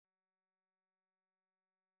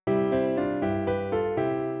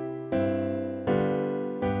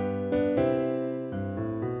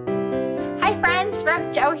friends,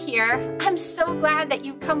 Rev Joe here. I'm so glad that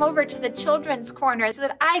you come over to the Children's Corner so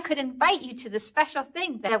that I could invite you to the special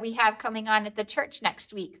thing that we have coming on at the church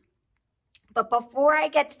next week. But before I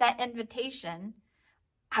get to that invitation,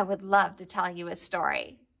 I would love to tell you a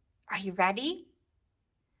story. Are you ready?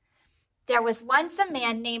 There was once a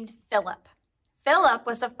man named Philip. Philip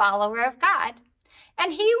was a follower of God,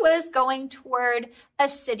 and he was going toward a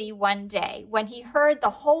city one day when he heard the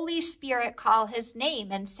Holy Spirit call his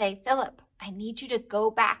name and say, "Philip, I need you to go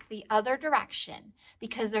back the other direction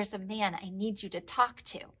because there's a man I need you to talk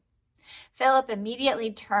to." Philip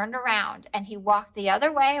immediately turned around and he walked the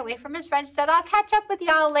other way, away from his friends, said, "I'll catch up with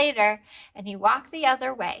y'all later." And he walked the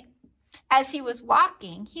other way. As he was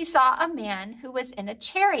walking, he saw a man who was in a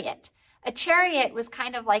chariot. A chariot was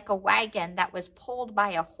kind of like a wagon that was pulled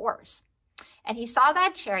by a horse. And he saw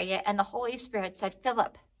that chariot, and the Holy Spirit said,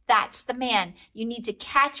 "Philip, that's the man. You need to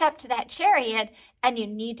catch up to that chariot, and you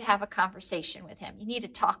need to have a conversation with him. You need to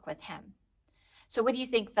talk with him." So what do you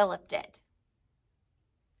think Philip did?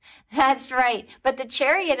 That's right. But the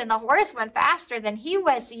chariot and the horse went faster than he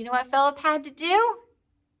was. So you know what Philip had to do?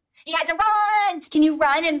 He had to run. Can you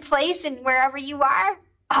run in place and wherever you are?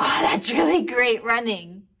 Oh, that's really great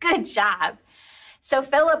running. Good job. So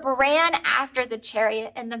Philip ran after the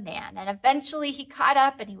chariot and the man, and eventually he caught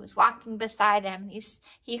up and he was walking beside him.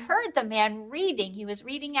 He heard the man reading. He was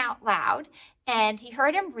reading out loud, and he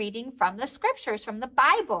heard him reading from the scriptures, from the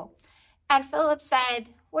Bible. And Philip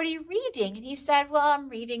said, "What are you reading?" And he said, "Well, I'm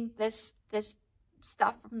reading this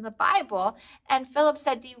stuff from the Bible." And Philip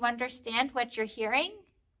said, "Do you understand what you're hearing?"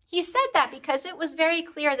 He said that because it was very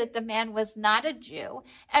clear that the man was not a Jew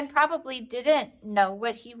and probably didn't know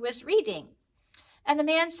what he was reading. And the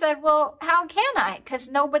man said, "Well, how can I? Because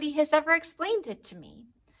nobody has ever explained it to me."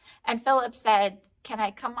 And Philip said, "Can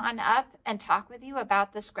I come on up and talk with you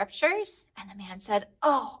about the scriptures?" And the man said,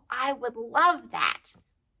 "Oh, I would love that."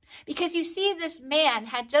 Because you see, this man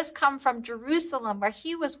had just come from Jerusalem where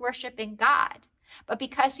he was worshiping God. But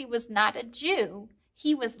because he was not a Jew,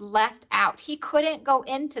 he was left out. He couldn't go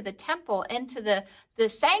into the temple, into the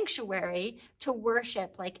sanctuary to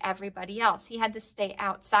worship like everybody else. He had to stay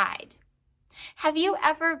outside. Have you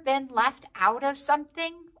ever been left out of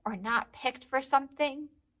something or not picked for something?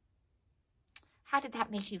 How did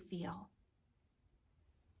that make you feel?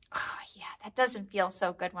 Oh, yeah, that doesn't feel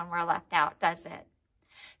so good when we're left out, does it?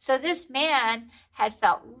 So this man had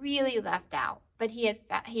felt really left out, but he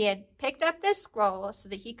had picked up this scroll so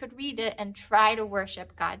that he could read it and try to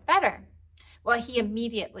worship God better. Well, he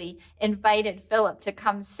immediately invited Philip to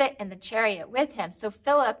come sit in the chariot with him so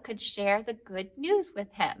Philip could share the good news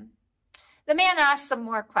with him. The man asked some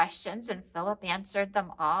more questions, and Philip answered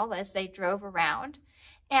them all as they drove around.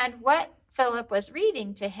 And what Philip was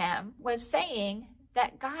reading to him was saying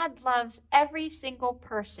that God loves every single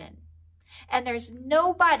person. And there's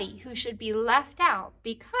nobody who should be left out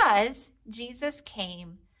because Jesus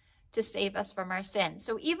came to save us from our sins.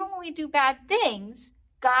 So even when we do bad things,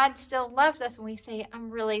 God still loves us when we say, "I'm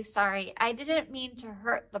really sorry. I didn't mean to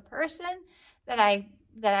hurt the person that I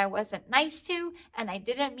wasn't nice to, and I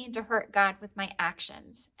didn't mean to hurt God with my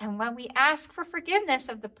actions." And when we ask for forgiveness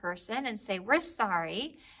of the person and say we're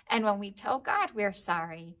sorry, and when we tell God we're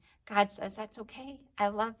sorry, God says, "That's okay. I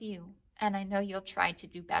love you, and I know you'll try to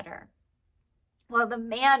do better." Well, the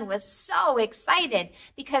man was so excited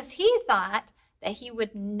because he thought that he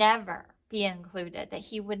would never be included, that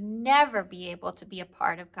he would never be able to be a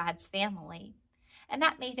part of God's family. And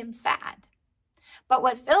that made him sad. But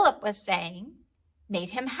what Philip was saying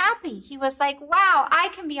made him happy. He was like, "Wow, I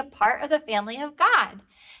can be a part of the family of God."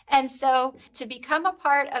 And so to become a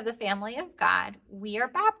part of the family of God, we are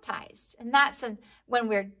baptized. And that's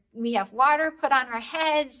when we have water put on our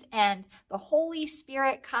heads and the Holy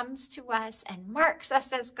Spirit comes to us and marks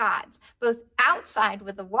us as God's, both outside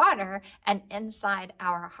with the water and inside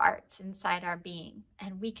our hearts, inside our being.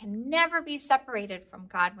 And we can never be separated from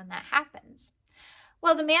God when that happens.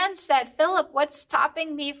 Well, the man said, "Philip, what's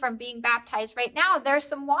stopping me from being baptized right now? There's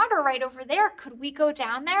some water right over there. Could we go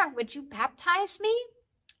down there? Would you baptize me?"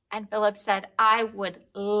 And Philip said, "I would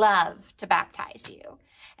love to baptize you."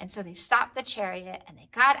 And so they stopped the chariot and they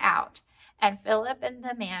got out. And Philip and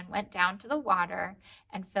the man went down to the water,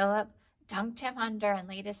 and Philip dunked him under and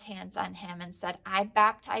laid his hands on him and said, "I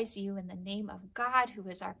baptize you in the name of God, who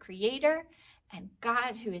is our Creator, and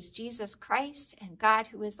God, who is Jesus Christ, and God,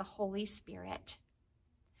 who is the Holy Spirit."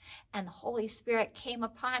 And the Holy Spirit came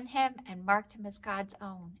upon him and marked him as God's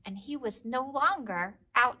own. And he was no longer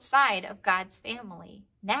outside of God's family.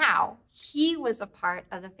 Now he was a part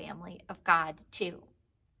of the family of God too.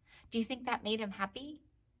 Do you think that made him happy?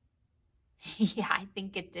 Yeah, I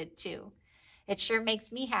think it did too. It sure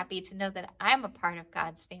makes me happy to know that I'm a part of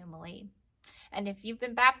God's family. And if you've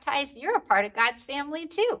been baptized, you're a part of God's family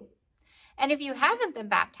too. And if you haven't been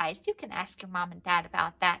baptized, you can ask your mom and dad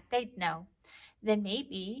about that. They'd know. Then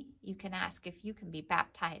maybe you can ask if you can be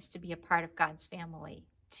baptized to be a part of God's family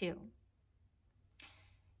too.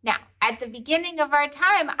 Now, at the beginning of our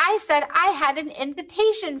time, I said I had an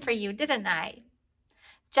invitation for you, didn't I?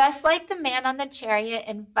 Just like the man on the chariot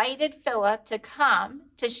invited Philip to come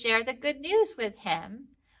to share the good news with him,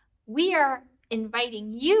 we are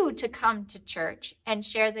inviting you to come to church and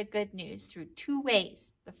share the good news through two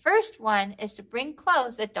ways. The first one is to bring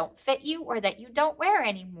clothes that don't fit you or that you don't wear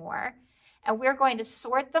anymore. And we're going to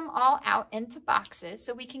sort them all out into boxes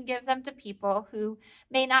so we can give them to people who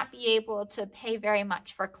may not be able to pay very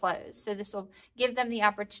much for clothes. So this will give them the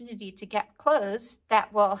opportunity to get clothes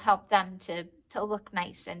that will help them to look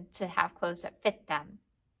nice and to have clothes that fit them.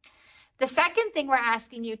 The second thing we're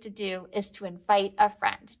asking you to do is to invite a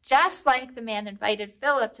friend. Just like the man invited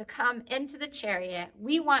Philip to come into the chariot,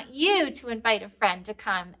 we want you to invite a friend to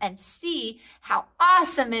come and see how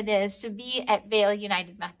awesome it is to be at Vale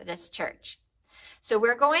United Methodist Church. So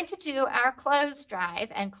we're going to do our clothes drive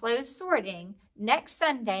and clothes sorting next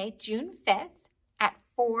Sunday, June 5th at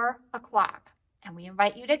 4 o'clock. And we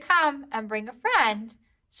invite you to come and bring a friend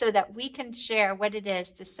so that we can share what it is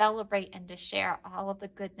to celebrate and to share all of the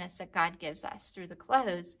goodness that God gives us through the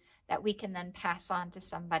clothes that we can then pass on to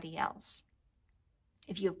somebody else.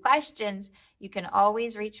 If you have questions, you can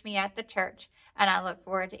always reach me at the church, and I look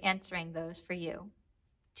forward to answering those for you.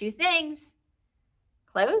 Two things: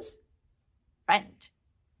 clothes, friend.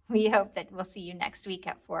 We hope that we'll see you next week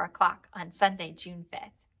at 4 o'clock on Sunday, June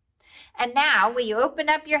 5th. And now, will you open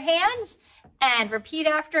up your hands and repeat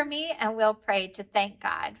after me, and we'll pray to thank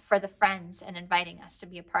God for the friends and inviting us to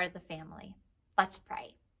be a part of the family. Let's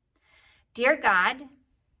pray. Dear God,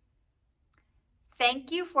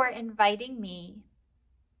 thank you for inviting me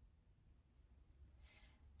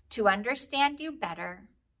to understand you better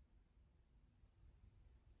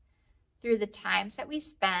through the times that we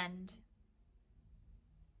spend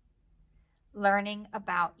learning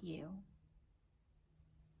about you.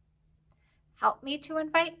 Help me to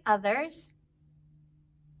invite others,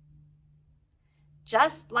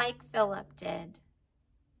 just like Philip did,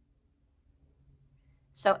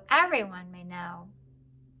 so everyone may know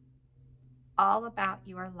all about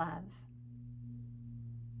your love.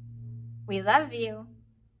 We love you.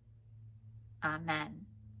 Amen.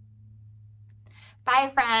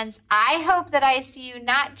 Bye, friends. I hope that I see you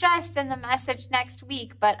not just in the message next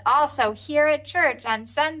week, but also here at church on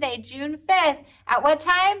Sunday, June 5th. At what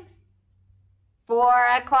time? 4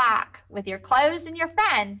 o'clock with your clothes and your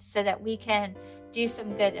friend so that we can do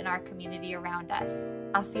some good in our community around us.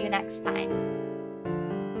 I'll see you next time.